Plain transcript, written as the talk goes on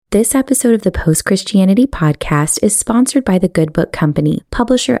This episode of the Post-Christianity podcast is sponsored by the Good Book Company,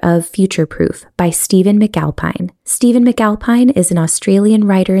 publisher of Future Proof by Stephen McAlpine. Stephen McAlpine is an Australian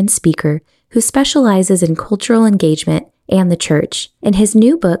writer and speaker who specializes in cultural engagement and the church. In his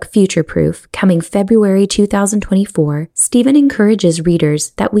new book, Future Proof, coming February 2024, Stephen encourages readers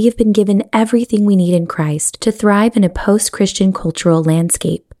that we have been given everything we need in Christ to thrive in a post-Christian cultural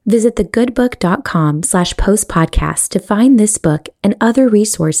landscape. Visit thegoodbook.com/postpodcast to find this book and other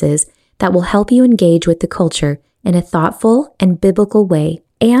resources that will help you engage with the culture in a thoughtful and biblical way,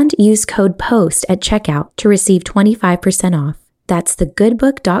 and use code POST at checkout to receive 25% off. That's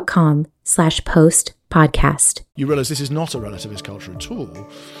thegoodbook.com/postpodcast. You realize this is not a relativist culture at all.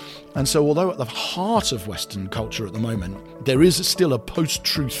 And so although at the heart of Western culture at the moment, there is still a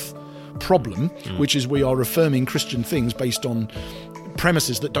post-truth problem, which is we are affirming Christian things based on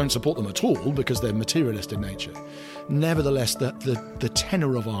premises that don't support them at all because they're materialist in nature. Nevertheless, the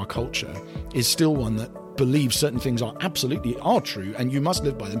tenor of our culture is still one that believes certain things are true and you must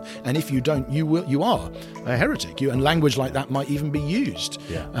live by them, and if you don't, you are a heretic. And language like that might even be used.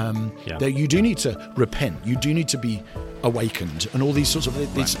 That you do need to repent, you do need to be awakened, and all these sorts of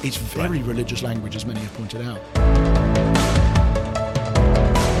it's very religious language, as many have pointed out.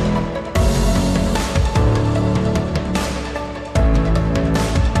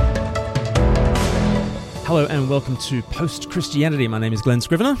 Hello and welcome to Post-Christianity. My name is Glenn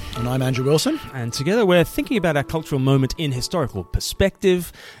Scrivener. And I'm Andrew Wilson. And together we're thinking about our cultural moment in historical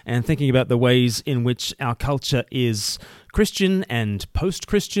perspective and thinking about the ways in which our culture is Christian and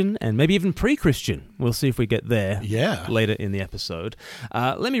post-Christian and maybe even pre-Christian. We'll see if we get there later in the episode.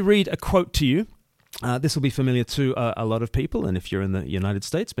 Let me read a quote to you. This will be familiar to a lot of people, and if you're in the United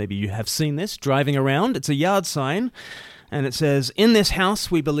States, maybe you have seen this driving around. It's a yard sign. And it says, "In this house,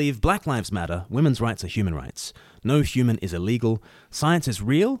 we believe Black Lives Matter, women's rights are human rights. No human is illegal. Science is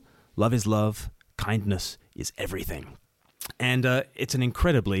real. Love is love. Kindness is everything." And it's an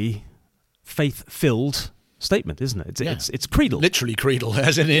incredibly faith-filled statement, isn't it? It's creedal. Literally creedal,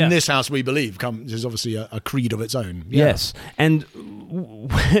 as in this house we believe. There's obviously a creed of its own. Yes. And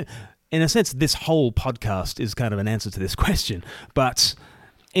in a sense, this whole podcast is kind of an answer to this question. But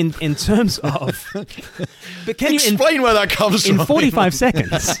in terms of... But can explain where that comes from? In 45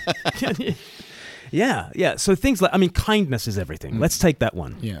 seconds. Yeah. So things like, kindness is everything. Let's take that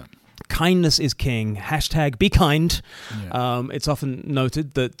one. Yeah. Kindness is king. # be kind. Yeah. It's often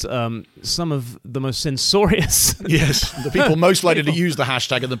noted that some of the most censorious... Yes, the people most likely to use the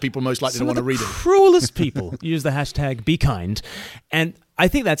hashtag are the people most likely to want to read it. Some of the cruelest people use the hashtag be kind. And I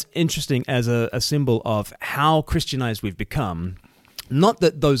think that's interesting as a symbol of how Christianized we've become. Not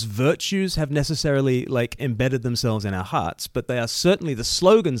that those virtues have necessarily embedded themselves in our hearts, but they are certainly the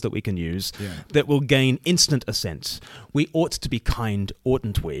slogans that we can use that will gain instant assent. We ought to be kind,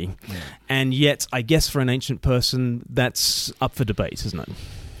 oughtn't we? Yeah. And yet, I guess for an ancient person, that's up for debate, isn't it?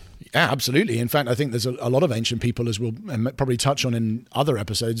 Yeah, absolutely. In fact, I think there's a lot of ancient people, as we'll probably touch on in other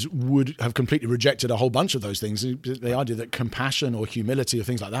episodes, would have completely rejected a whole bunch of those things. The idea that compassion or humility or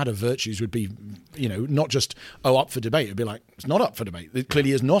things like that are virtues would be, not just, up for debate. It'd be like, it's not up for debate. It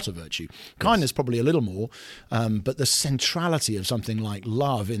clearly is not a virtue. Kindness probably a little more, but the centrality of something like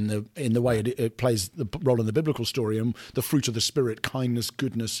love in the way it plays the role in the biblical story, and the fruit of the Spirit, kindness,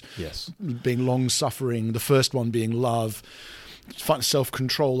 goodness, being long-suffering, the first one being love,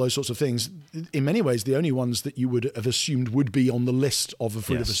 self-control, those sorts of things, in many ways the only ones that you would have assumed would be on the list of a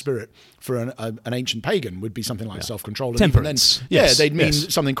fruit of the Spirit for an ancient pagan would be something like self-control. And temperance. Even then, they'd mean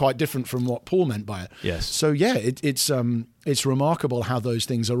something quite different from what Paul meant by it. Yes. So it's remarkable how those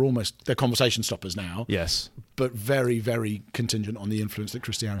things are they're conversation stoppers now. Yes. But very, very contingent on the influence that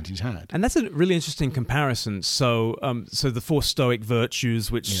Christianity's had. And that's a really interesting comparison. So the 4 Stoic virtues,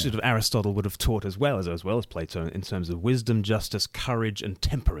 which sort of Aristotle would have taught as well as Plato, in terms of wisdom, justice, courage, and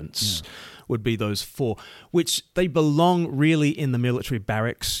temperance, would be those 4, which they belong really in the military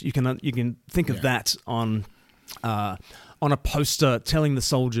barracks. You can think of that on a poster telling the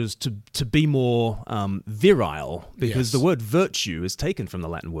soldiers to be more virile, because the word virtue is taken from the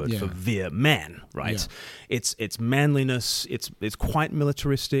Latin word for vir, man, right? Yeah. It's manliness, it's quite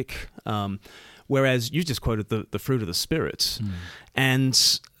militaristic, whereas you just quoted the fruit of the Spirit.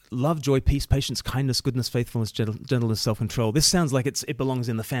 And love, joy, peace, patience, kindness, goodness, faithfulness, gentleness, self-control. This sounds like it belongs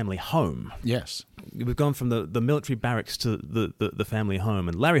in the family home. Yes. We've gone from the military barracks to the family home.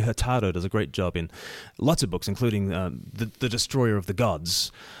 And Larry Hurtado does a great job in lots of books, including The Destroyer of the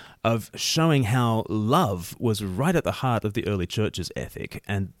Gods, of showing how love was right at the heart of the early church's ethic,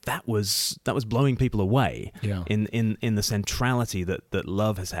 and that was blowing people away in the centrality that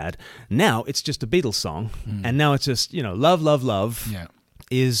love has had. Now it's just a Beatles song, and now it's just love, love, love. Yeah.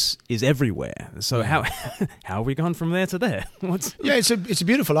 is everywhere. So how have we gone from there to there? It's a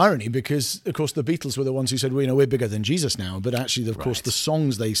beautiful irony, because of course the Beatles were the ones who said, well, we're bigger than Jesus now, but actually of course the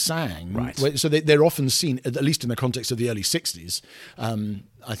songs they sang, so they're often seen, at least in the context of the early 60s.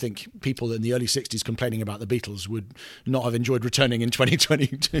 I think people in the early 60s complaining about the Beatles would not have enjoyed returning in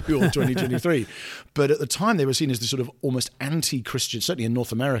 2022 or 2023. But at the time, they were seen as this sort of almost anti-Christian, certainly in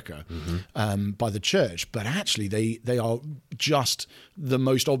North America, by the church. But actually, they are just the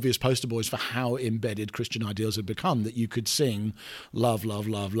most obvious poster boys for how embedded Christian ideals have become, that you could sing love, love,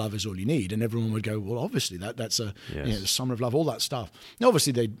 love, love is all you need. And everyone would go, well, obviously, that's the summer of love, all that stuff. Now,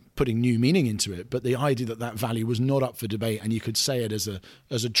 obviously, they're putting new meaning into it, but the idea that value was not up for debate and you could say it as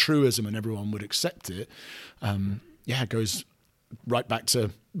a truism and everyone would accept it, it goes right back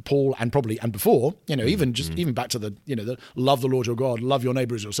to Paul and before, even back to the love the Lord your God, love your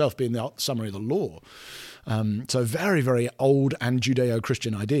neighbor as yourself being the summary of the law. So very, very old and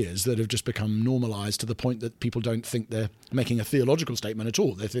Judeo-Christian ideas that have just become normalized to the point that people don't think they're making a theological statement at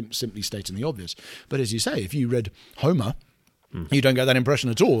all. They're simply stating the obvious. But as you say, if you read Homer, you don't get that impression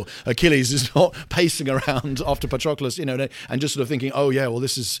at all. Achilles is not pacing around after Patroclus, and just sort of thinking, oh yeah, well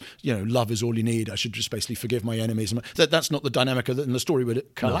this is, love is all you need. I should just basically forgive my enemies. That's not the dynamic in the story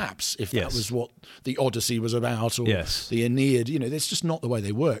would collapse if that was what the Odyssey was about, or the Aeneid. It's just not the way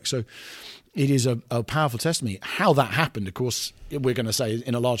they work. So it is a powerful testimony. How that happened, of course, we're going to say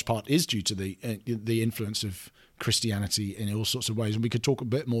in a large part is due to the influence of Christianity in all sorts of ways, and we could talk a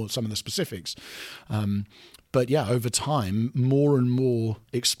bit more some of the specifics. But over time, more and more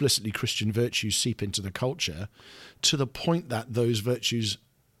explicitly Christian virtues seep into the culture, to the point that those virtues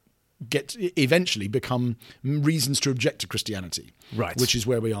eventually become reasons to object to Christianity, which is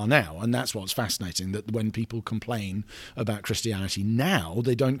where we are now. And that's what's fascinating, that when people complain about Christianity now,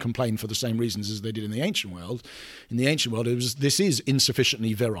 they don't complain for the same reasons as they did in the ancient world. In the ancient world, this is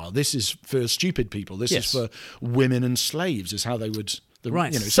insufficiently virile. This is for stupid people. This is for women and slaves, is how they would...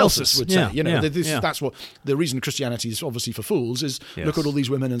 Celsus would say, that's what the reason Christianity is obviously for fools is. Look at all these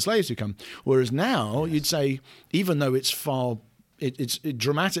women and slaves who come. Whereas now you'd say, even though it's it's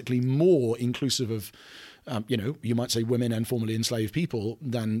dramatically more inclusive of, you might say women and formerly enslaved people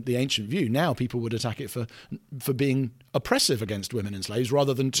than the ancient view. Now people would attack it for being oppressive against women and slaves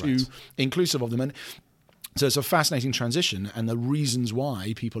rather than too inclusive of them. And so it's a fascinating transition, and the reasons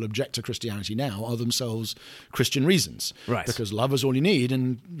why people object to Christianity now are themselves Christian reasons. Because love is all you need,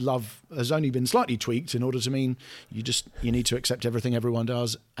 and love has only been slightly tweaked in order to mean you need to accept everything everyone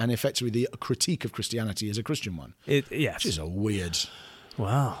does, and effectively the critique of Christianity is a Christian one. Which is a weird...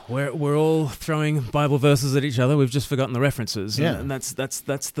 Wow, we're all throwing Bible verses at each other. We've just forgotten the references, and that's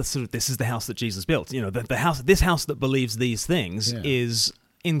the sort of, this is the house that Jesus built. This house that believes these things is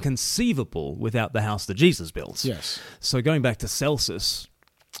inconceivable without the house that Jesus built. So going back to Celsus,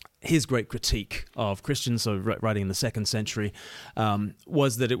 his great critique of Christians, so writing in the 2nd century,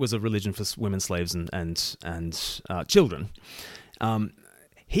 was that it was a religion for women, slaves, and children.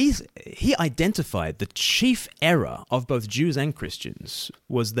 He identified the chief error of both Jews and Christians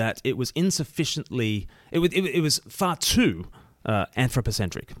was that it was insufficiently. It was far too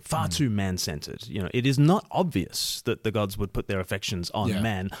anthropocentric, far too man-centered. It is not obvious that the gods would put their affections on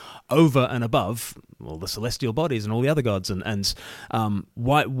man over and above the celestial bodies and all the other gods. And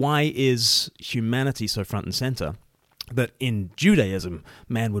why is humanity so front and center? That in Judaism,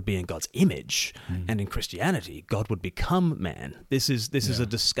 man would be in God's image, and in Christianity, God would become man. This is a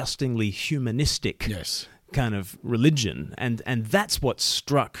disgustingly humanistic kind of religion, and that's what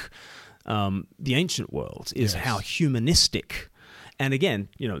struck the ancient world, is how humanistic. And again,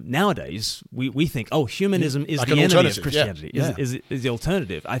 nowadays we think, humanism is the enemy of Christianity, is the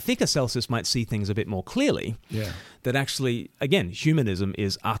alternative. I think Celsus might see things a bit more clearly. That actually, again, humanism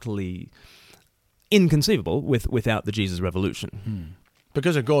is utterly inconceivable without the Jesus revolution.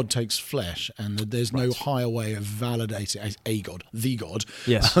 Because a God takes flesh, and there's no higher way of validating the God.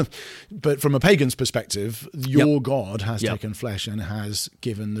 But from a pagan's perspective, your God has taken flesh and has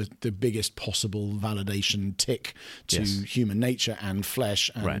given the biggest possible validation tick to human nature and flesh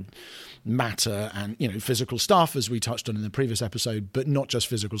and matter and physical stuff, as we touched on in the previous episode. But not just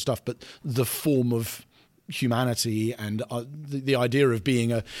physical stuff, but the form of humanity and the idea of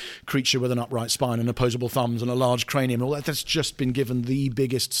being a creature with an upright spine and opposable thumbs and a large cranium, all that's just been given the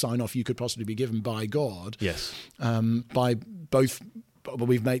biggest sign-off you could possibly be given by God. By both,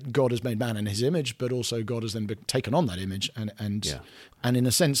 God has made man in his image, but also God has then taken on that image, and in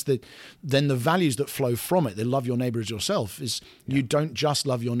a sense that then the values that flow from it, they love your neighbor as yourself, is you don't just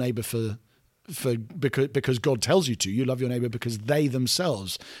love your neighbor because God tells you to. You love your neighbor because they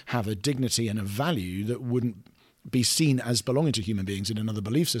themselves have a dignity and a value that wouldn't be seen as belonging to human beings in another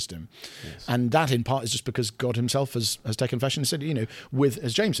belief system. Yes. And that in part is just because God himself has taken fashion and said, with,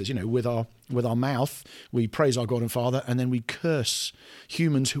 as James says, with our mouth, we praise our God and Father, and then we curse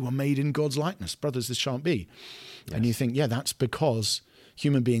humans who are made in God's likeness. Brothers, this shan't be. Yes. And you think, that's because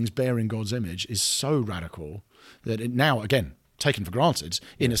human beings bearing God's image is so radical that it now, again, taken for granted,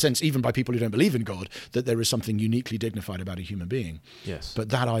 in a sense, even by people who don't believe in God, that there is something uniquely dignified about a human being. Yes. But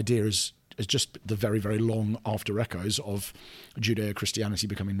that idea is just the very, very long after echoes of Judeo-Christianity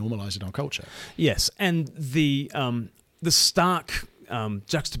becoming normalized in our culture. Yes, and the stark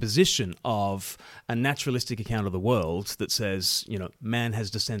juxtaposition of a naturalistic account of the world that says, man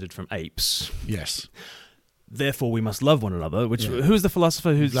has descended from apes. Yes. Therefore, we must love one another. Who's the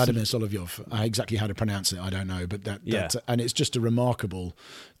philosopher who's Vladimir Solovyov? Exactly how to pronounce it, I don't know, but and it's just a remarkable.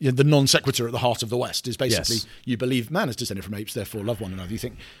 The non sequitur at the heart of the West is basically you believe man is descended from apes, therefore love one another. You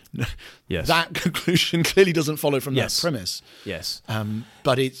think that conclusion clearly doesn't follow from that premise. Yes,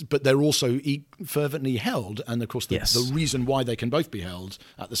 but they're also fervently held, and of course the reason why they can both be held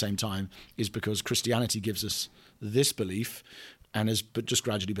at the same time is because Christianity gives us this belief. And has just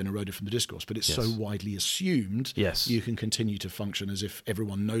gradually been eroded from the discourse. But it's so widely assumed you can continue to function as if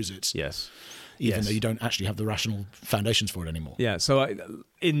everyone knows it. Yes. Even though you don't actually have the rational foundations for it anymore. Yeah, so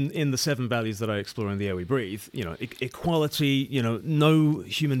in the 7 values that I explore in The Air We Breathe, equality, no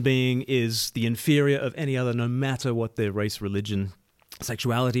human being is the inferior of any other, no matter what their race, religion,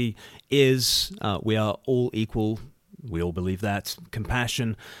 sexuality is. We are all equal. We all believe that.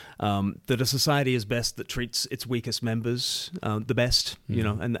 Compassion, that a society is best that treats its weakest members the best,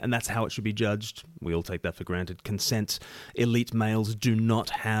 and that's how it should be judged. We all take that for granted. Consent. Elite males do not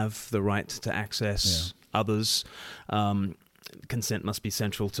have the right to access others. Consent must be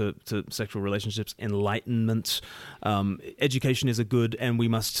central to sexual relationships. Enlightenment. Education is a good, and we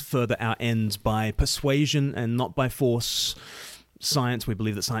must further our ends by persuasion and not by force. Science, we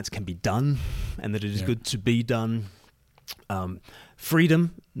believe that science can be done and that it is good to be done.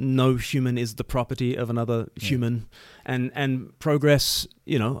 Freedom, no human is the property of another human, and progress,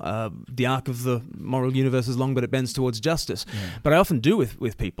 the arc of the moral universe is long, but it bends towards justice. But I often do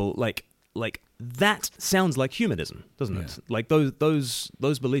with people like that sounds like humanism, doesn't it? Like those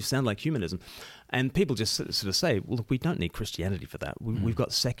beliefs sound like humanism, and people just sort of say, well, look, we don't need Christianity for that. We've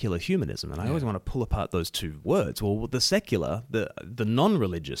got secular humanism, and I always want to pull apart those two words. Well, the secular, the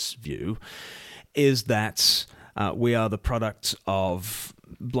non-religious view is that we are the product of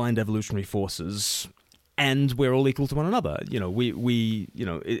blind evolutionary forces, and we're all equal to one another.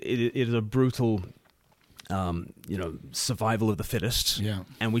 It is a brutal, survival of the fittest,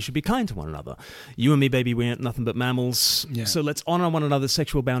 and we should be kind to one another. You and me, baby, we ain't nothing but mammals. So let's honor one another's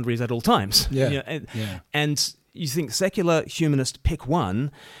sexual boundaries at all times. And you think secular humanist, pick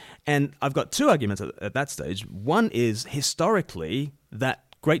one, and I've got 2 arguments at that stage. One is historically that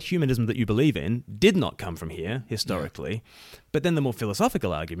great humanism that you believe in did not come from here historically, but then the more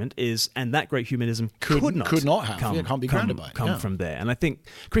philosophical argument is, and that great humanism could not come from there. And I think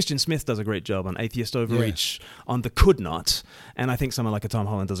Christian Smith does a great job on Atheist Overreach on the could not, and I think someone like a Tom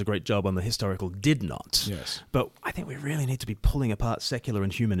Holland does a great job on the historical did not. But I think we really need to be pulling apart secular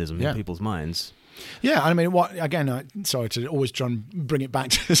and humanism in people's minds. Yeah, I mean, sorry to always try and bring it back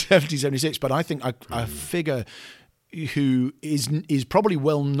to 1776, but I think a figure who is probably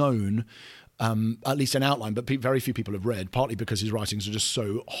well known, at least in outline, but very few people have read, partly because his writings are just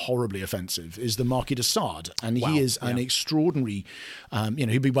so horribly offensive, is the Marquis de Sade. And he is an extraordinary,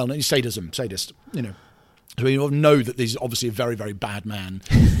 he'd be well known, he's sadist, So we know that he's obviously a very, very bad man.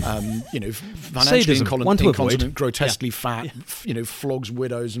 Financially incontinent, grotesquely fat. Flogs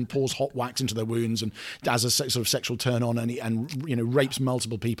widows and pours hot wax into their wounds, and has a sort of sexual turn on, and rapes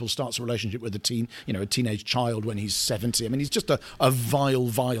multiple people. Starts a relationship with a teenage child when he's 70. I mean, he's just a vile,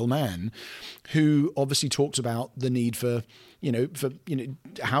 vile man, who obviously talks about the need for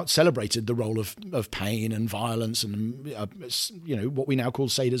how it celebrated the role of pain and violence and what we now call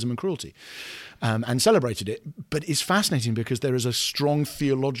sadism and cruelty, and celebrated it. But it's fascinating because there is a strong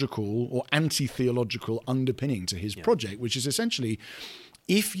theological or anti-theological underpinning to his project, which is essentially,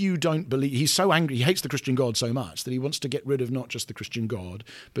 if you don't believe, he's so angry, he hates the Christian God so much that he wants to get rid of not just the Christian God,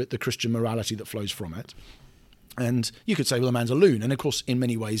 but the Christian morality that flows from it. And you could say, well, the man's a loon, and of course, in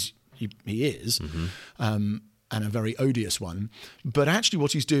many ways, he is. and a very odious one. But actually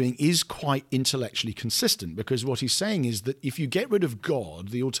what he's doing is quite intellectually consistent, because what he's saying is that if you get rid of God,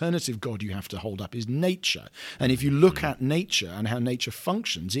 the alternative God you have to hold up is nature. And if you look at nature and how nature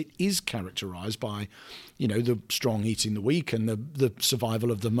functions, it is characterized by, the strong eating the weak and the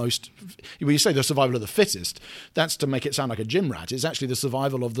survival of the most. When you say the survival of the fittest, that's to make it sound like a gym rat. It's actually the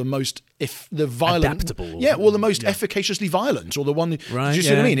survival of the most, the violent, adaptable, the most efficaciously violent, or the one. Right, do you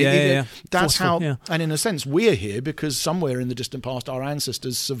see what I mean? That's forceful, how, and in a sense, we're here because somewhere in the distant past, our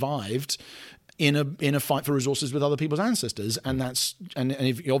ancestors survived in a fight for resources with other people's ancestors, and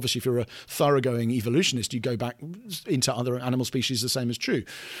if you're a thoroughgoing evolutionist, you go back into other animal species, the same is true.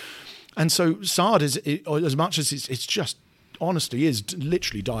 And so Sard is, as much as it's just honestly is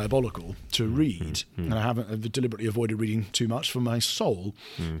literally diabolical to read, and I've deliberately avoided reading too much for my soul,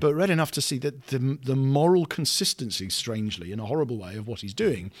 but read enough to see that the moral consistency, strangely, in a horrible way, of what he's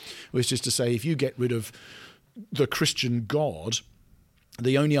doing, which is to say, if you get rid of the Christian God,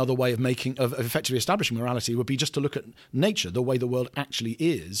 the only other way of effectively establishing morality would be just to look at nature, the way the world actually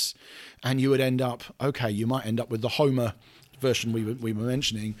is, and you would end up, you might end up with the Homer version we were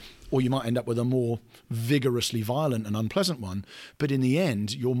mentioning, or you might end up with a more vigorously violent and unpleasant one. But in the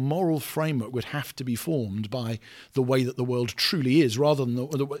end, your moral framework would have to be formed by the way that the world truly is, rather than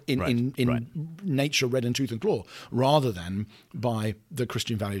in nature, red in tooth and claw, rather than by the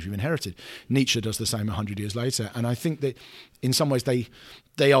Christian values we've inherited. Nietzsche does the same 100 years later, and I think that in some ways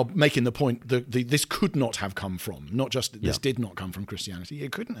they are making the point that this could not have come from, not just that this did not come from Christianity,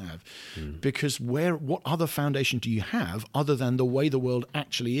 it couldn't have, because what other foundation do you have other than the way the world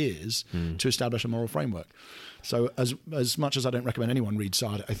actually is to establish a moral framework? So as much as I don't recommend anyone read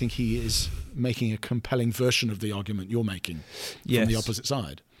Sard, I think he is making a compelling version of the argument you're making from the opposite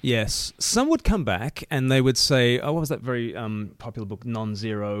side. Yes. Some would come back and they would say, what was that very popular book,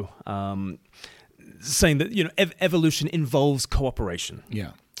 Non-Zero, saying that evolution involves cooperation.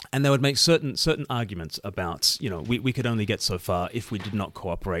 Yeah. And they would make certain arguments about, we could only get so far if we did not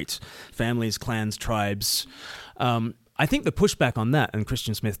cooperate. Families, clans, tribes. I think the pushback on that, and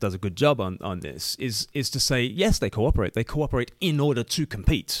Christian Smith does a good job on this, is to say, yes, they cooperate. They cooperate in order to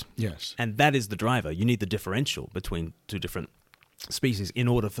compete. Yes. And that is the driver. You need the differential between two different species in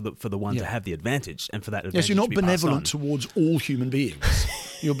order for the one to have the advantage, and for that advantage. Yes, you're not to be benevolent towards all human beings.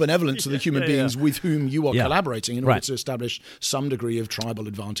 You're benevolent to the human beings with whom you are collaborating in order to establish some degree of tribal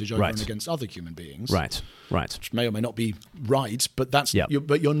advantage over and against other human beings. Right. Which may or may not be right, but that's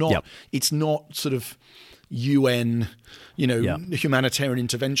but you're not. It's not sort of UN, humanitarian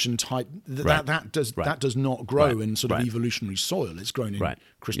intervention type. That does not grow in sort of evolutionary soil. It's grown in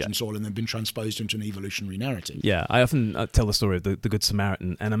Christian soil and then been transposed into an evolutionary narrative. Yeah, I often tell the story of the Good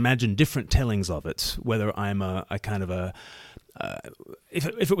Samaritan and imagine different tellings of it. Whether I'm a kind of a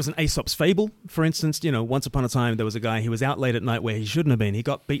if it was an Aesop's fable, for instance, once upon a time there was a guy, he was out late at night where he shouldn't have been. He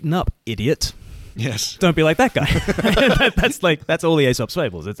got beaten up, idiot. Yes. Don't be like that guy. That's all the Aesop's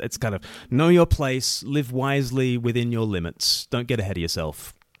fables. It's kind of know your place, live wisely within your limits, don't get ahead of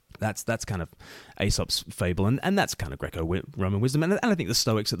yourself. That's kind of Aesop's fable, and that's kind of Greco-Roman wisdom. And I think the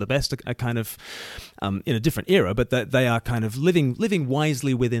Stoics at the best are kind of in a different era, but they are kind of living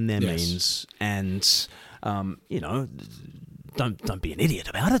wisely within their means, and don't be an idiot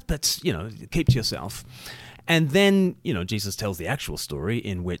about it, but keep to yourself. And then Jesus tells the actual story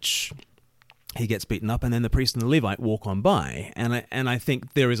in which he gets beaten up, and then the priest and the Levite walk on by, and I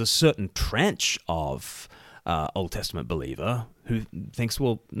think there is a certain tranche of Old Testament believer who thinks,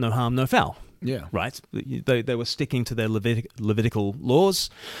 well, no harm, no foul. Yeah. Right? They were sticking to their Levitical laws.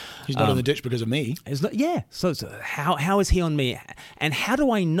 He's not in the ditch because of me. So how is he on me? And how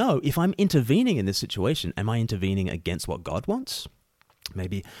do I know if I'm intervening in this situation? Am I intervening against what God wants?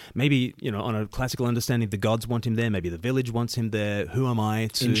 Maybe on a classical understanding, the gods want him there. Maybe the village wants him there. Who am I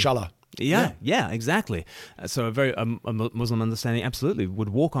to... Inshallah. Yeah, exactly. So a Muslim understanding absolutely would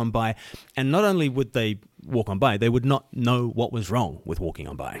walk on by, and not only would they walk on by, they would not know what was wrong with walking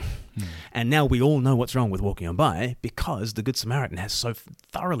on by. And now we all know what's wrong with walking on by because the Good Samaritan has so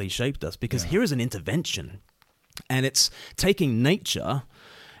thoroughly shaped us, because here is an intervention, and it's taking nature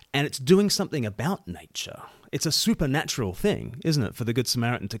and it's doing something about nature. It's a supernatural thing, isn't it, for the Good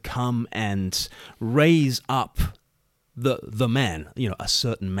Samaritan to come and raise up the man, a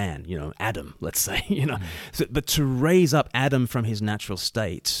certain man, Adam, let's say, but to raise up Adam from his natural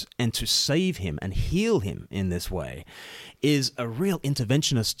state and to save him and heal him in this way is a real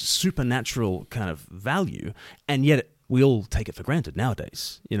interventionist, supernatural kind of value, and yet we all take it for granted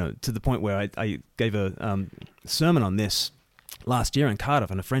nowadays, to the point where I gave a sermon on this last year in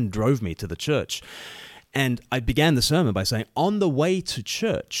Cardiff, and a friend drove me to the church. And I began the sermon by saying, on the way to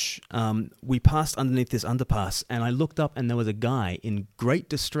church, we passed underneath this underpass, and I looked up, and there was a guy in great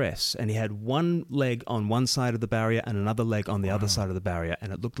distress, and he had one leg on one side of the barrier and another leg on the other side of the barrier,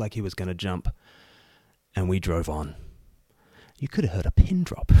 and it looked like he was going to jump. And we drove on. You could have heard a pin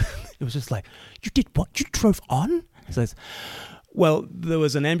drop. It was just like, you did what? You drove on? He says, well, there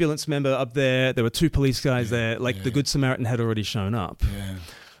was an ambulance member up there. There were 2 police guys there. Like, the Good Samaritan had already shown up. Yeah.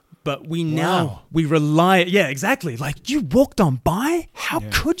 But we rely, exactly. Like, you walked on by? How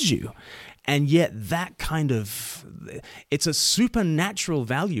could you? And yet that kind of, it's a supernatural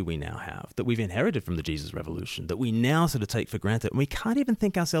value we now have that we've inherited from the Jesus Revolution that we now sort of take for granted. And we can't even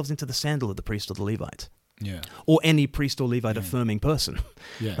think ourselves into the sandal of the priest or the Levite. Yeah. Or any priest or Levite affirming person.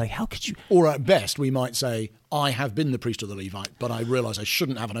 Yeah. Like, how could you? Or at best, we might say, I have been the priest or the Levite, but I realize I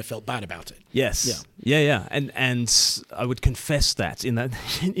shouldn't have, and I felt bad about it. Yes. Yeah. And I would confess that in that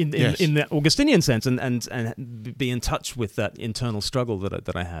in that Augustinian sense, and be in touch with that internal struggle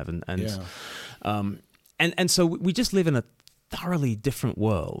that I have, and so we just live in a thoroughly different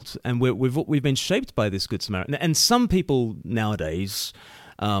world, and we've been shaped by this Good Samaritan. And some people nowadays,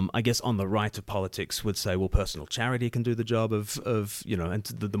 I guess on the right of politics, would say, well, personal charity can do the job of and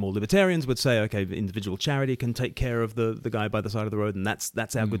the more libertarians would say, okay, individual charity can take care of the guy by the side of the road, and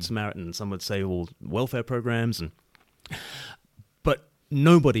that's our Good Samaritan. And some would say, well, welfare programs, but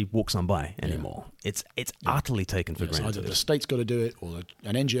nobody walks on by anymore. It's utterly taken for granted. Either the state's got to do it, or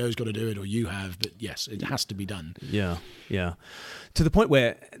an NGO's got to do it, or you have. But yes, it has to be done. Yeah. To the point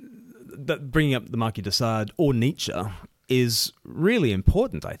where bringing up the Marquis de Sade or Nietzsche is really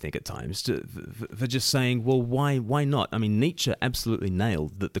important, I think, at times, for just saying, well, why not? I mean, Nietzsche absolutely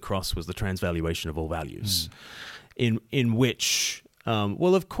nailed that the cross was the transvaluation of all values, in which,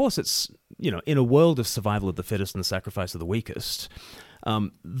 well, of course, it's, in a world of survival of the fittest and the sacrifice of the weakest,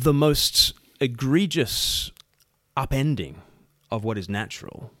 the most egregious upending of what is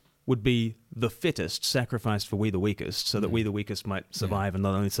natural would be the fittest sacrificed for we the weakest, so that we the weakest might survive, and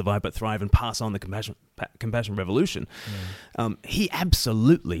not only survive but thrive and pass on the compassion revolution. He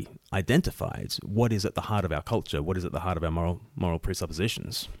absolutely identified what is at the heart of our culture, what is at the heart of our moral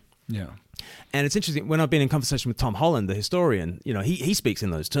presuppositions. Yeah. And it's interesting, when I've been in conversation with Tom Holland, the historian, he speaks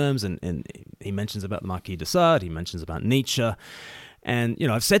in those terms, and he mentions about the Marquis de Sade, he mentions about Nietzsche. And,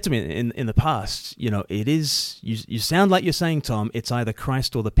 I've said to him in the past, it is, you sound like you're saying, Tom, it's either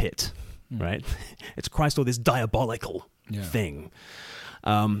Christ or the pit, right? It's Christ or this diabolical thing.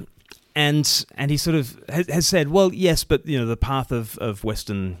 And he sort of has said, well, yes, but, the path of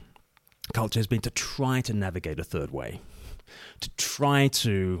Western culture has been to try to navigate a third way, to try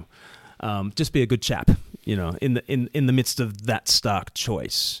to just be a good chap, in the midst of that stark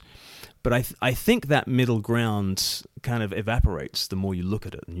choice. But I think that middle ground kind of evaporates the more you look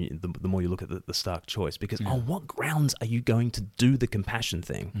at it, and the more you look at the stark choice. Because on what grounds are you going to do the compassion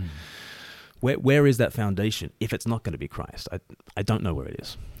thing? Where is that foundation if it's not going to be Christ? I don't know where it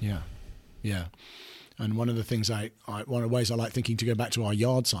is. Yeah. And one of the things one of the ways I like thinking, to go back to our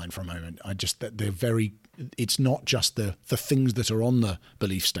yard sign for a moment, it's not just the things that are on the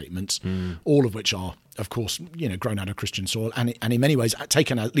belief statements, all of which are, of course, grown out of Christian soil, and in many ways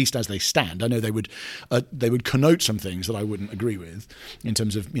taken at least as they stand. I know they would connote some things that I wouldn't agree with in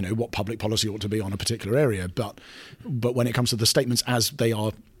terms of what public policy ought to be on a particular area, but when it comes to the statements as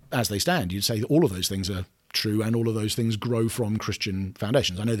they stand, you'd say that all of those things are true, and all of those things grow from Christian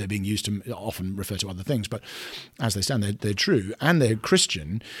foundations. I know they're being used to often refer to other things, but as they stand, they're true and they're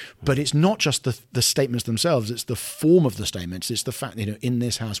Christian. But it's not just the statements themselves, it's the form of the statements. It's the fact that, in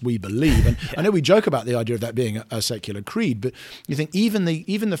this house we believe. And I know we joke about the idea of that being a secular creed, but you think even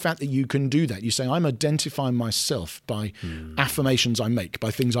the fact that you can do that, you say, I'm identifying myself by affirmations I make,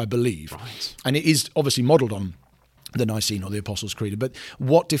 by things I believe. Right. And it is obviously modeled on the Nicene or the Apostles' Creed. But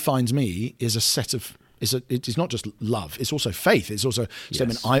what defines me is a set of it's not just love, it's also faith. It's also a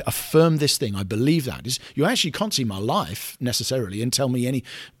statement, I affirm this thing, I believe that. You actually can't see my life necessarily and tell me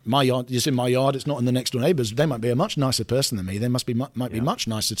my yard is in my yard, it's not in the next door neighbours. They might be a much nicer person than me. They might be much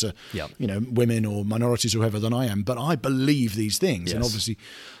nicer to women or minorities or whoever than I am. But I believe these things. And obviously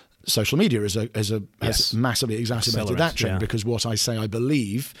social media has massively exacerbated that trend, because what I say I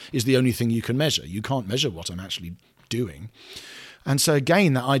believe is the only thing you can measure. You can't measure what I'm actually doing. And so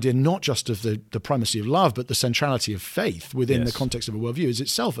again, that idea not just of the primacy of love, but the centrality of faith within the context of a worldview is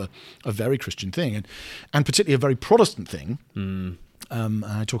itself a very Christian thing, and particularly a very Protestant thing.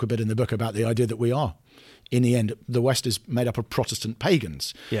 I talk a bit in the book about the idea that we are, in the end, the West is made up of Protestant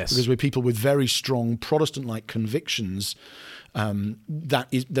pagans. Yes. Because we're people with very strong Protestant-like convictions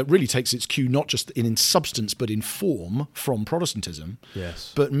that really takes its cue not just in substance but in form from Protestantism,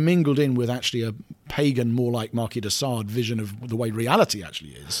 Yes. but mingled in with actually a pagan, more like Marquis de Sade vision of the way reality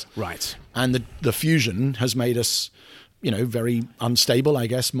actually is. Right. And the fusion has made us, very unstable, I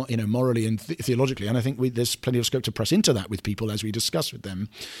guess, morally and theologically. And I think there's plenty of scope to press into that with people as we discuss with them.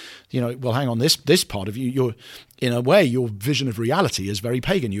 Well, hang on, this part of you, in a way, your vision of reality is very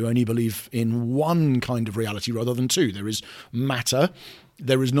pagan. You only believe in one kind of reality rather than two. There is matter.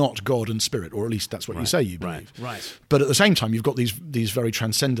 There is not God and spirit, or at least that's what you say you believe. Right. But at the same time, you've got these very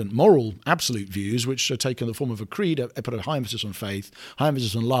transcendent moral absolute views, which are taken in the form of a creed, put a high emphasis on faith, high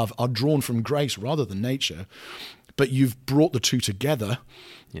emphasis on love, are drawn from grace rather than nature. But you've brought the two together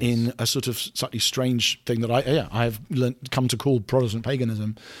in a sort of slightly strange thing that I have come to call Protestant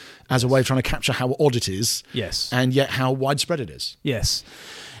paganism as a way of trying to capture how odd it is, and yet how widespread it is. Yes.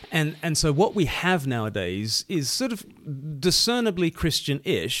 And so what we have nowadays is sort of discernibly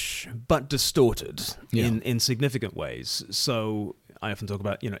Christian-ish, but distorted in significant ways. So I often talk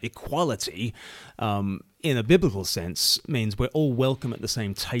about, equality in a biblical sense means we're all welcome at the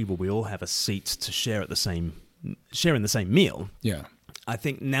same table. We all have a seat to share in the same meal. Yeah. I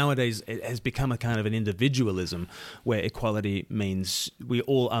think nowadays it has become a kind of an individualism where equality means we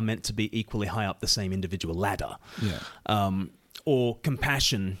all are meant to be equally high up the same individual ladder. Yeah. Or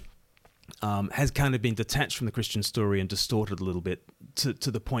compassion has kind of been detached from the Christian story and distorted a little bit to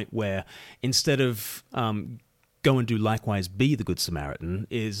the point where instead of go and do likewise, be the Good Samaritan,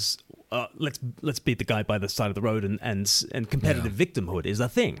 is let's beat the guy by the side of the road, and competitive victimhood is a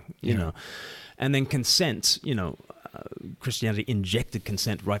thing, you know. And then consent, Christianity injected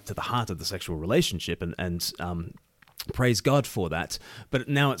consent right to the heart of the sexual relationship, and praise God for that. But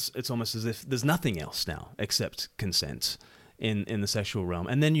now it's almost as if there's nothing else now except consent in the sexual realm.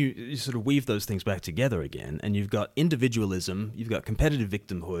 And then you sort of weave those things back together again, and you've got individualism, you've got competitive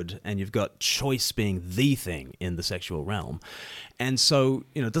victimhood, and you've got choice being the thing in the sexual realm. And so,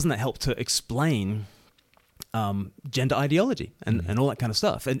 doesn't that help to explain gender ideology and all that kind of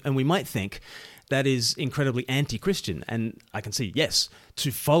stuff? And we might think that is incredibly anti-Christian. And I can see, yes,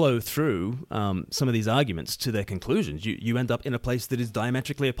 to follow through some of these arguments to their conclusions, you end up in a place that is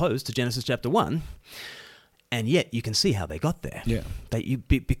diametrically opposed to Genesis chapter 1. And yet you can see how they got there. Yeah.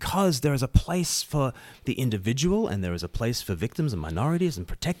 Because there is a place for the individual, and there is a place for victims and minorities and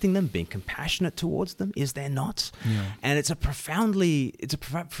protecting them, being compassionate towards them, is there not? Yeah. And it's a profoundly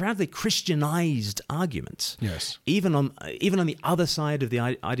Christianized argument. Yes. Even on the other side of the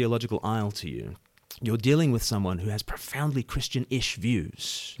ideological aisle to you, you're dealing with someone who has profoundly Christian-ish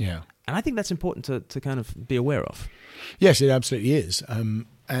views. Yeah. And I think that's important to kind of be aware of. Yes, it absolutely is.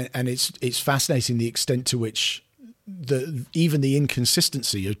 And it's fascinating the extent to which even the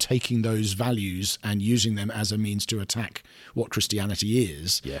inconsistency of taking those values and using them as a means to attack what Christianity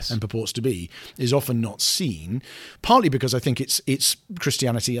is and purports to be is often not seen, partly because I think it's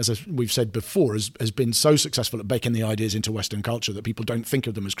Christianity, as we've said before, has been so successful at baking the ideas into Western culture that people don't think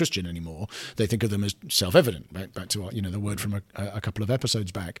of them as Christian anymore. They think of them as self-evident, back to the word from a couple of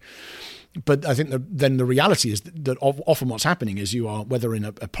episodes back. But I think then the reality is that often what's happening is you are, whether in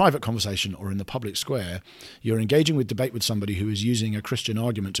a private conversation or in the public square, you're engaging with debate with somebody who is using a Christian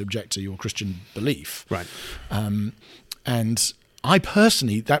argument to object to your Christian belief. Right. And I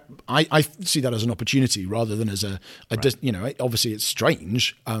personally, I see that as an opportunity rather than as obviously it's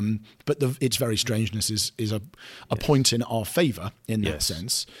strange, but its very strangeness is a point in our favour in that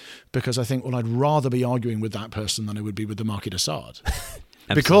sense, because I think, I'd rather be arguing with that person than I would be with the Marquis de Sade.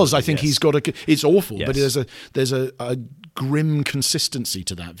 Because I think he's got it's awful, but there's a grim consistency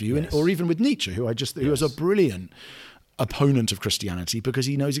to that view, or even with Nietzsche, who is a brilliant opponent of Christianity because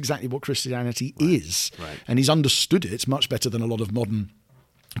he knows exactly what Christianity is, and he's understood it much better than a lot of modern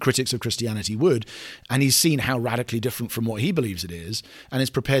critics of Christianity would, and he's seen how radically different from what he believes it is, and is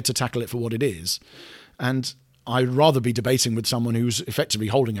prepared to tackle it for what it is. And I'd rather be debating with someone who's effectively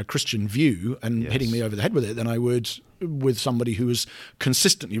holding a Christian view and hitting me over the head with it than I would with somebody who has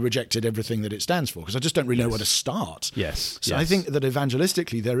consistently rejected everything that it stands for, because I just don't really know where to start. So I think that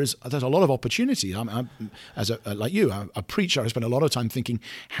evangelistically there's a lot of opportunity. I'm like you, a preacher, I spend a lot of time thinking,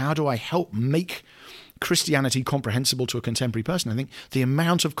 how do I help make Christianity comprehensible to a contemporary person? I think the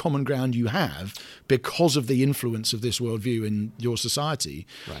amount of common ground you have because of the influence of this worldview in your society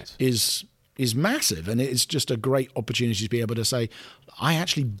is massive, and it's just a great opportunity to be able to say, I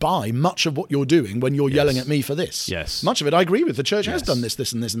actually buy much of what you're doing when you're yelling at me for this. Much of it I agree with. The church has done this,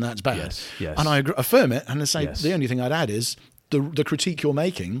 and this, and that's bad. And I affirm it, and I say the only thing I'd add is the critique you're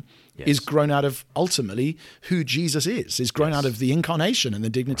making is grown out of ultimately who Jesus is. It's grown out of the incarnation and the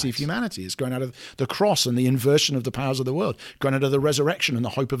dignity of humanity. It's grown out of the cross and the inversion of the powers of the world. Grown out of the resurrection and the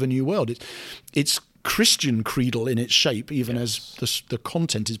hope of a new world. It's Christian creedal in its shape, even as the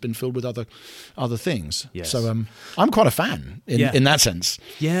content has been filled with other things. Yes. So I'm quite a fan in that sense.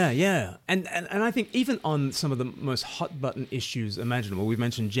 Yeah. And I think even on some of the most hot button issues imaginable, we've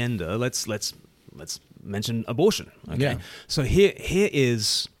mentioned gender. Let's mention abortion. Okay. Yeah. So here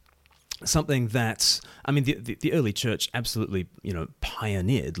is something that, I mean, the early church absolutely,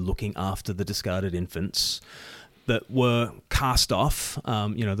 pioneered looking after the discarded infants that were cast off.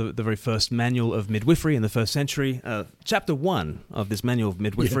 The very first manual of midwifery in the first century, chapter 1 of this manual of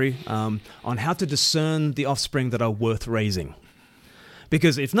midwifery, on how to discern the offspring that are worth raising.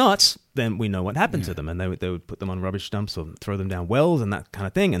 Because if not, then we know what happened to them, and they would put them on rubbish dumps or throw them down wells and that kind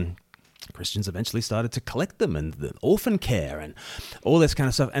of thing. And Christians eventually started to collect them, and the orphan care and all this kind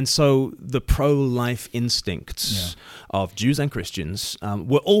of stuff. And so the pro-life instincts of Jews and Christians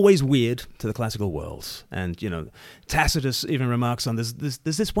were always weird to the classical world. And, Tacitus even remarks on there's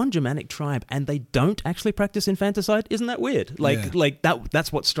this one Germanic tribe, and they don't actually practice infanticide. Isn't that weird?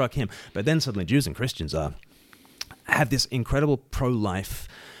 That's what struck him. But then suddenly Jews and Christians have this incredible pro-life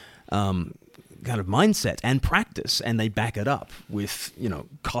kind of mindset and practice, and they back it up with,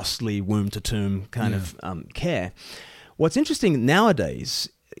 costly womb-to-tomb kind of care. What's interesting nowadays,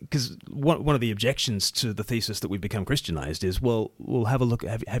 because one of the objections to the thesis that we've become Christianized is, well, we'll have a look.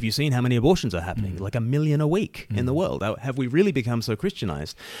 Have you seen how many abortions are happening? Like 1 million a week in the world. Have we really become so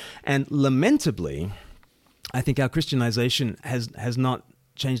Christianized? And lamentably, I think our Christianization has not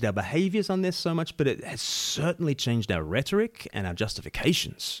changed our behaviors on this so much, but it has certainly changed our rhetoric and our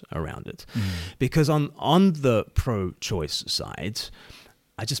justifications around it. Because on the pro-choice side,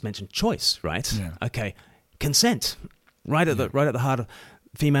 I just mentioned choice, right? Yeah. Okay, consent, right at the heart of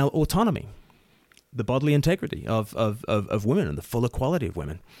female autonomy, the bodily integrity of women and the full equality of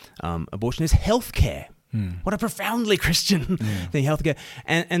women. Abortion is healthcare. What a profoundly Christian thing, healthcare.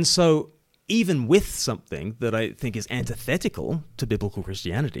 And so even with something that I think is antithetical to biblical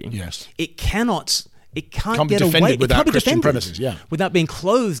Christianity, it can't get away without Christian premises, without being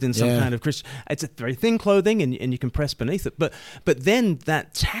clothed in some kind of Christian. It's a very thin clothing, and you can press beneath it. But then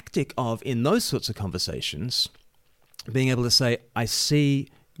that tactic of, in those sorts of conversations, being able to say, "I see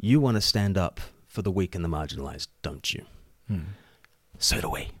you want to stand up for the weak and the marginalized, don't you?" So do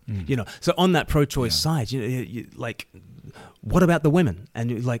we. So on that pro-choice side, you like, what about the women? And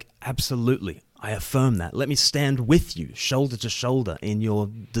you're like, absolutely, I affirm that. Let me stand with you, shoulder to shoulder, in your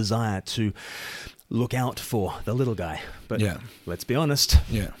desire to look out for the little guy. But let's be honest,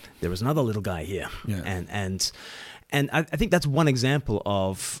 there is another little guy here. And I think that's one example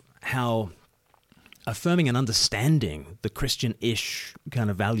of how affirming and understanding the Christian-ish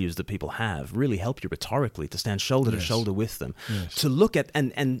kind of values that people have really help you rhetorically to stand shoulder to shoulder with them, to look at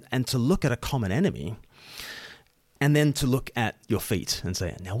and to look at a common enemy, and then to look at your feet and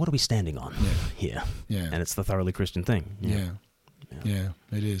say, now what are we standing on here? And it's the thoroughly Christian thing. Yeah,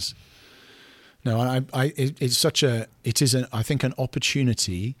 it is. No, it is I think an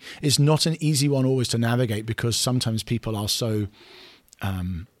opportunity. It's not an easy one always to navigate, because sometimes people are so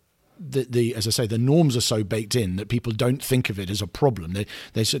as I say, the norms are so baked in that people don't think of it as a problem.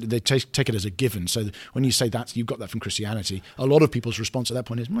 They take it as a given. So when you say that you've got that from Christianity, a lot of people's response at that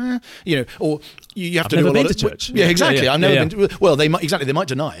point is, or you have to do a lot of church. Yeah, exactly. I've never been to. Well, they might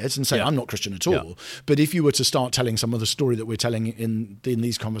deny it and say I'm not Christian at all. Yeah. But if you were to start telling some of the story that we're telling in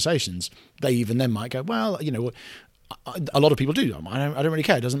these conversations, they even then might go, well, a lot of people do. I don't really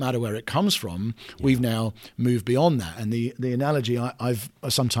care. It doesn't matter where it comes from. We've now moved beyond that. And the analogy I've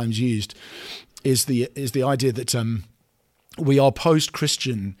sometimes used is the idea that we are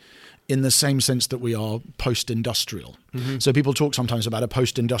post-Christian in the same sense that we are post-industrial. So people talk sometimes about a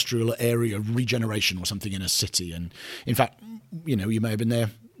post-industrial area regeneration or something in a city. And in fact, you may have been there.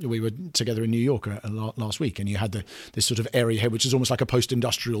 We were together in New York last week, and you had this sort of area here, which is almost like a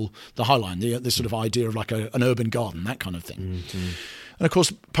post-industrial, the High Line, this sort of idea of like an urban garden, that kind of thing. And of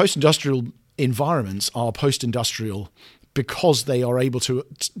course, post-industrial environments are post-industrial because they are able to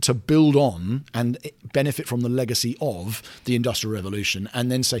build on and benefit from the legacy of the Industrial Revolution,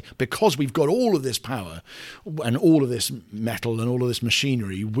 and then say, because we've got all of this power and all of this metal and all of this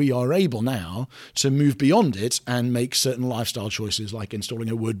machinery, we are able now to move beyond it and make certain lifestyle choices, like installing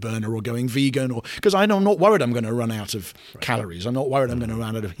a wood burner or going vegan, or because I'm not worried I'm going to run out of calories. I'm not worried I'm going to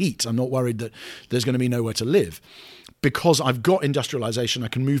run out of heat. I'm not worried that there's going to be nowhere to live. Because I've got industrialization, I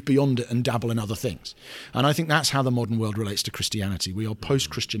can move beyond it and dabble in other things. And I think that's how the modern world relates to Christianity. We are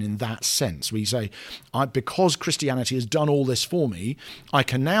post-Christian in that sense. We say, because Christianity has done all this for me, I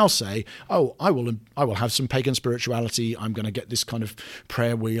can now say, oh, I will have some pagan spirituality. I'm going to get this kind of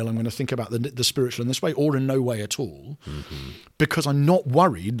prayer wheel. I'm going to think about the spiritual in this way, or in no way at all, because I'm not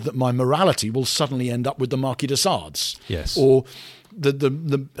worried that my morality will suddenly end up with the Marquis de Sades. Yes. Or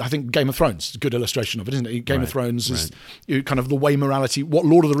the I think Game of Thrones is a good illustration of it, isn't it? Game of Thrones is kind of the way morality, what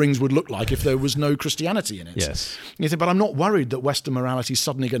Lord of the Rings would look like if there was no Christianity in it. Yes. You think, but I'm not worried that Western morality is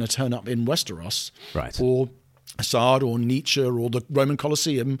suddenly going to turn up in Westeros. Right. Or Assad or Nietzsche or the Roman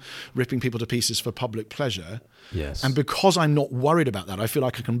Colosseum ripping people to pieces for public pleasure. Yes. And because I'm not worried about that, I feel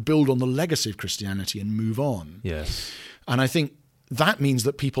like I can build on the legacy of Christianity and move on. Yes. And I think that means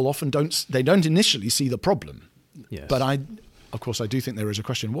that people often don't initially see the problem. Yes. But of course, I do think there is a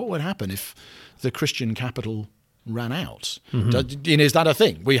question: what would happen if the Christian capital ran out? Is that a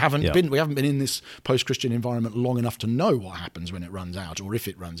thing? We haven't been in this post-Christian environment long enough to know what happens when it runs out, or if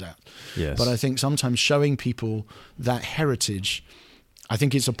it runs out. Yes. But I think sometimes showing people that heritage, I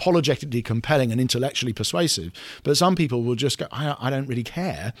think it's apologetically compelling and intellectually persuasive. But some people will just go, I don't really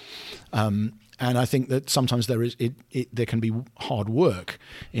care. And I think that sometimes there can be hard work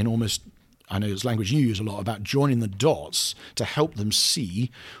in almost, I know it's language you use a lot, about joining the dots to help them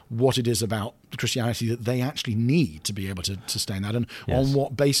see what it is about Christianity that they actually need to be able to sustain that. And on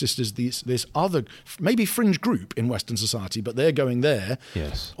what basis does this other, maybe fringe group in Western society, but they're going there.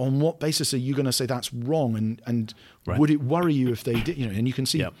 Yes. On what basis are you going to say that's wrong? And would it worry you if they did? And you can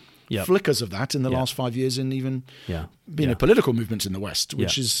see flickers of that in the last 5 years in even political movements in the West,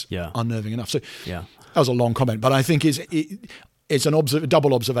 which is unnerving enough. So that was a long comment, but I think it's a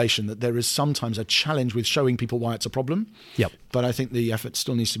double observation that there is sometimes a challenge with showing people why it's a problem. Yep. But I think the effort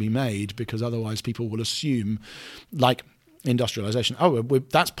still needs to be made, because otherwise people will assume, like industrialization,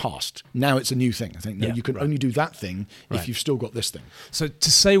 that's past. Now it's a new thing. I think you can only do that thing if you've still got this thing. So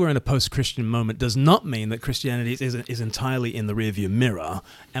to say we're in a post-Christian moment does not mean that Christianity is entirely in the rearview mirror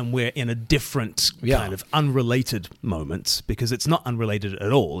and we're in a different kind of unrelated moment, because it's not unrelated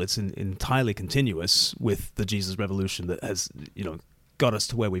at all. It's entirely continuous with the Jesus revolution that has got us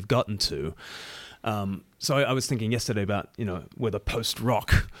to where we've gotten to. So I was thinking yesterday about whether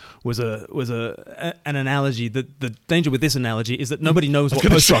post-rock was an analogy. The danger with this analogy is that nobody knows what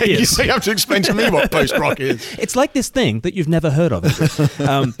post-rock is. You have to explain to me what post-rock is. It's like this thing that you've never heard of.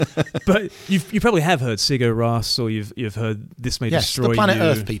 But you probably have heard Sigur Rós, or you've heard This May Destroy You. Yes, the Planet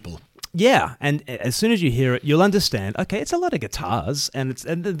Earth people. Yeah, and as soon as you hear it, you'll understand. Okay, it's a lot of guitars, and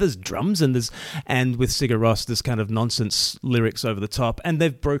there's drums, and with Sigur Rós, this kind of nonsense lyrics over the top, and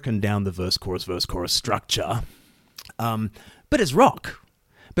they've broken down the verse chorus structure. But it's rock,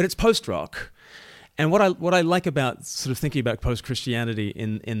 but it's post rock, and what I like about sort of thinking about post Christianity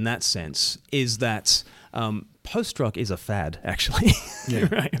in that sense is that post-rock is a fad, actually.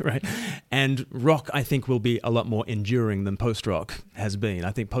 right. And rock, I think, will be a lot more enduring than post-rock has been. I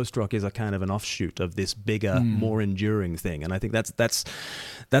think post-rock is a kind of an offshoot of this bigger, more enduring thing. And I think that's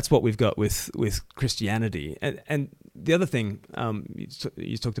what we've got with Christianity. And the other thing,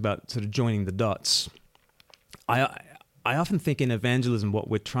 you talked about sort of joining the dots. I often think in evangelism what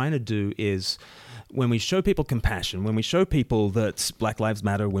we're trying to do is, when we show people compassion, when we show people that Black Lives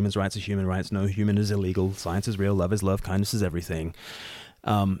Matter, women's rights are human rights, no human is illegal, science is real, love is love, kindness is everything,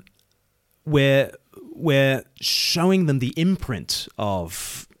 we're showing them the imprint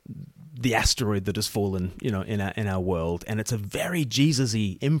of the asteroid that has fallen, in our world, and it's a very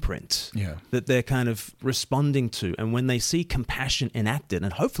Jesus-y imprint that they're kind of responding to. And when they see compassion enacted,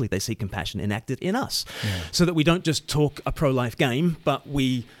 and hopefully they see compassion enacted in us, so that we don't just talk a pro-life game, but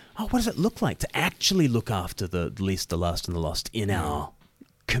what does it look like to actually look after the least, the last, and the lost in our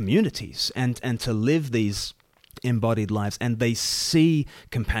communities, and to live these embodied lives, and they see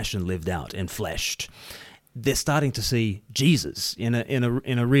compassion lived out and fleshed. They're starting to see Jesus in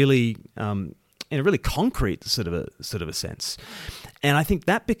a really concrete sort of a sense, and I think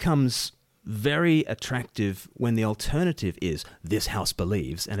that becomes very attractive when the alternative is this house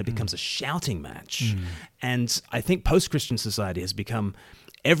believes, and it becomes a shouting match. And I think post-Christian society has become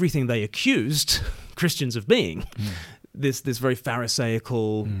everything they accused Christians of being. This very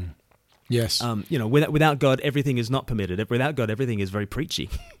Pharisaical. Yes. Without God, everything is not permitted. Without God, everything is very preachy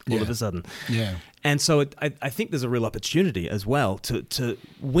all of a sudden. Yeah. And so I think there's a real opportunity as well to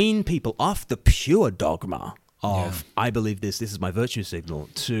wean people off the pure dogma of I believe this is my virtue signal,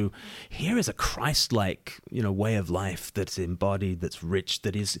 to here is a Christ-like way of life that's embodied, that's rich,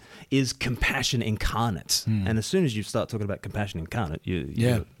 that is compassion incarnate. And as soon as you start talking about compassion incarnate,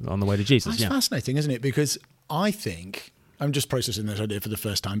 you're on the way to Jesus. That's fascinating, isn't it? Because I think, I'm just processing this idea for the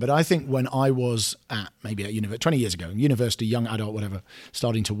first time, but I think when I was at 20 years ago, university, young adult, whatever,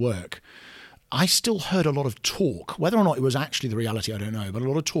 starting to work, I still heard a lot of talk, whether or not it was actually the reality, I don't know, but a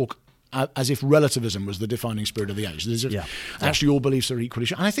lot of talk as if relativism was the defining spirit of the age. Actually all beliefs are equally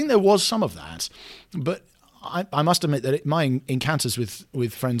true. And I think there was some of that, but I must admit that my encounters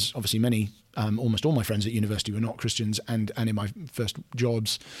with friends, obviously many, almost all my friends at university were not Christians, and in my first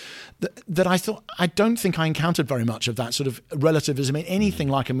jobs, that I don't think I encountered very much of that sort of relativism in anything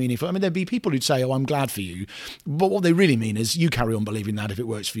like a meaningful. I mean, there'd be people who'd say, "Oh, I'm glad for you," but what they really mean is, "You carry on believing that. If it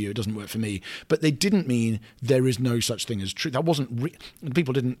works for you, it doesn't work for me." But they didn't mean there is no such thing as truth. That wasn't.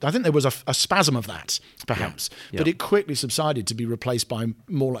 People didn't. I think there was a spasm of that, perhaps, but it quickly subsided to be replaced by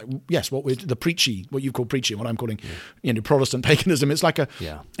more like, yes, what you call preachy, what I'm calling, Protestant paganism. It's like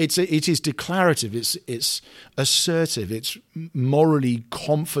it is declarative, it's assertive, it's morally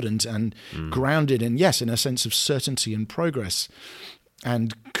confident and grounded in, yes, in a sense of certainty and progress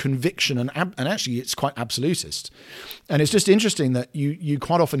and conviction, and actually it's quite absolutist. And it's just interesting that you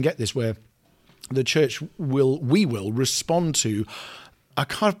quite often get this where the church will respond to a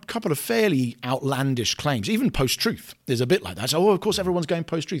couple of fairly outlandish claims. Even post-truth is a bit like that. So, of course, everyone's going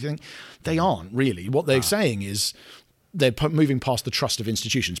post-truth. I think they aren't really. What they're saying is they're moving past the trust of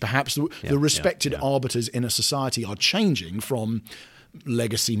institutions. Perhaps the respected arbiters in a society are changing from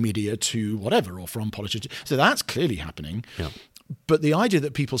legacy media to whatever, or from politics. So that's clearly happening. Yeah. But the idea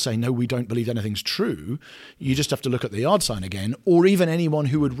that people say, no, we don't believe anything's true, you just have to look at the yard sign again, or even anyone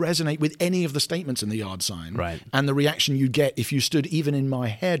who would resonate with any of the statements in the yard sign. Right. And the reaction you'd get if you stood even in my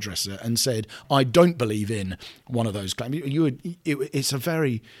hairdresser and said, I don't believe in one of those claims. You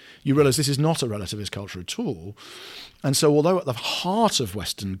realize this is not a relativist culture at all. And so although at the heart of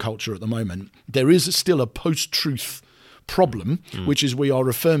Western culture at the moment, there is still a post-truth problem, which is we are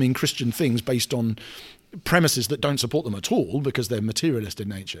affirming Christian things based on premises that don't support them at all because they're materialist in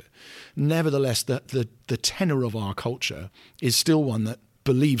nature. Nevertheless, the tenor of our culture is still one that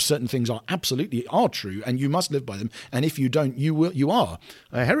believes certain things are true, and you must live by them. And if you don't, you are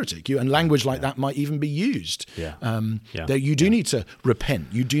a heretic. And language like that might even be used. That you do need to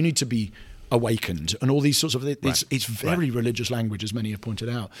repent. You do need to be awakened, and all these sorts of things. It's very religious language, as many have pointed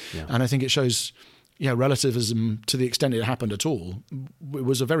out. And I think it shows. Relativism, to the extent it happened at all, it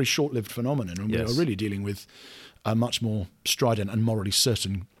was a very short-lived phenomenon, and we are really dealing with a much more strident and morally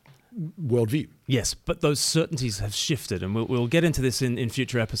certain worldview. Yes, but those certainties have shifted, and we'll get into this in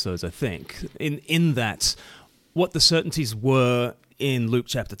future episodes, I think, in that what the certainties were in Luke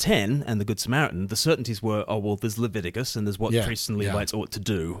chapter 10 and the Good Samaritan, the certainties were, there's Leviticus and there's what priests and Levites ought to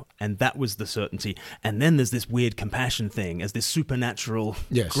do, and that was the certainty. And then there's this weird compassion thing as this supernatural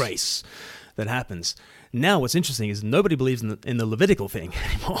grace that happens. Now what's interesting is nobody believes in the Levitical thing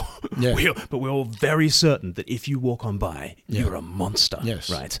anymore. But we're all very certain that if you walk on by, you're a monster.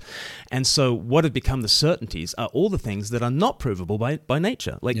 Right? And so what have become the certainties are all the things that are not provable by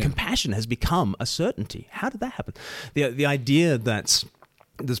nature. Like compassion has become a certainty. How did that happen? The idea that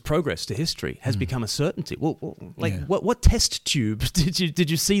there's progress to history has become a certainty. What test tube did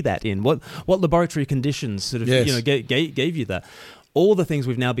you see that in? What laboratory conditions sort of gave you that? All the things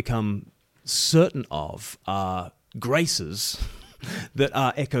we've now become certain of are graces that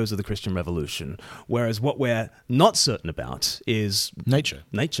are echoes of the Christian Revolution, whereas what we're not certain about is nature,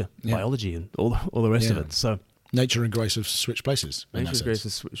 biology, and all the rest of it. So nature and grace have switched places. Nature and grace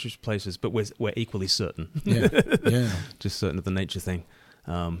have switched places, but we're equally certain. Just certain of the nature thing.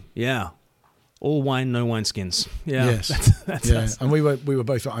 All wine, no wineskins. That's and we were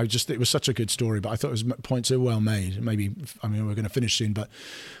both. It was such a good story, but I thought it was points are well made. Maybe we're going to finish soon, but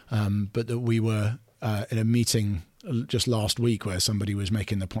that we were in a meeting just last week where somebody was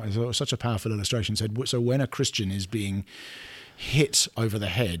making the point. I thought it was such a powerful illustration. Said, so when a Christian is being hit over the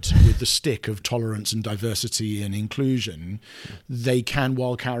head with the stick of tolerance and diversity and inclusion, they can,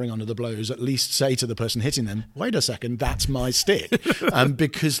 while carrying on to the blows, at least say to the person hitting them, wait a second, that's my stick.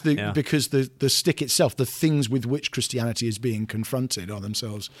 Because the stick itself, the things with which Christianity is being confronted are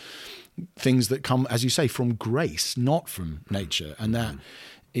themselves things that come, as you say, from grace, not from nature. And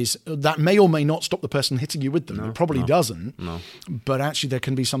that may or may not stop the person hitting you with them. It probably doesn't. But actually there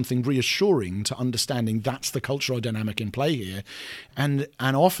can be something reassuring to understanding that's the cultural dynamic in play here. And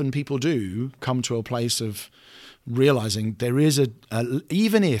often people do come to a place of realizing there is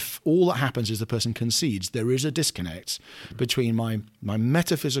even if all that happens is the person concedes, there is a disconnect between my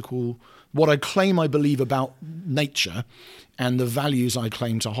metaphysical, what I claim I believe about nature, and the values I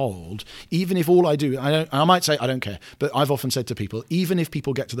claim to hold, even if all I do, I might say I don't care, but I've often said to people, even if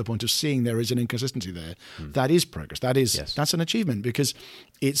people get to the point of seeing there is an inconsistency there, that is progress. That's an achievement, because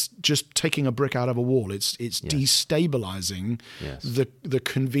it's just taking a brick out of a wall. It's destabilizing the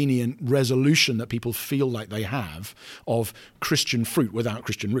convenient resolution that people feel like they have of Christian fruit without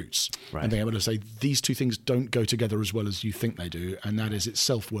Christian roots. Right. And being able to say these two things don't go together as well as you think they do, and that is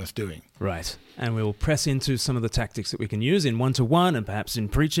itself worth doing. Right. And we'll press into some of the tactics that we can use in one-to-one and perhaps in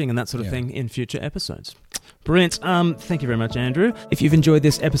preaching and that sort of thing in future episodes. Brilliant. Thank you very much, Andrew. If you've enjoyed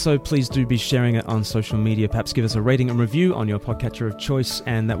this episode, please do be sharing it on social media. Perhaps give us a rating and review on your podcatcher of choice,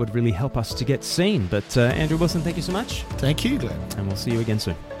 and that would really help us to get seen. But Andrew Wilson, thank you so much. Thank you, Glenn. And we'll see you again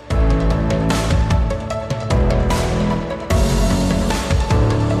soon.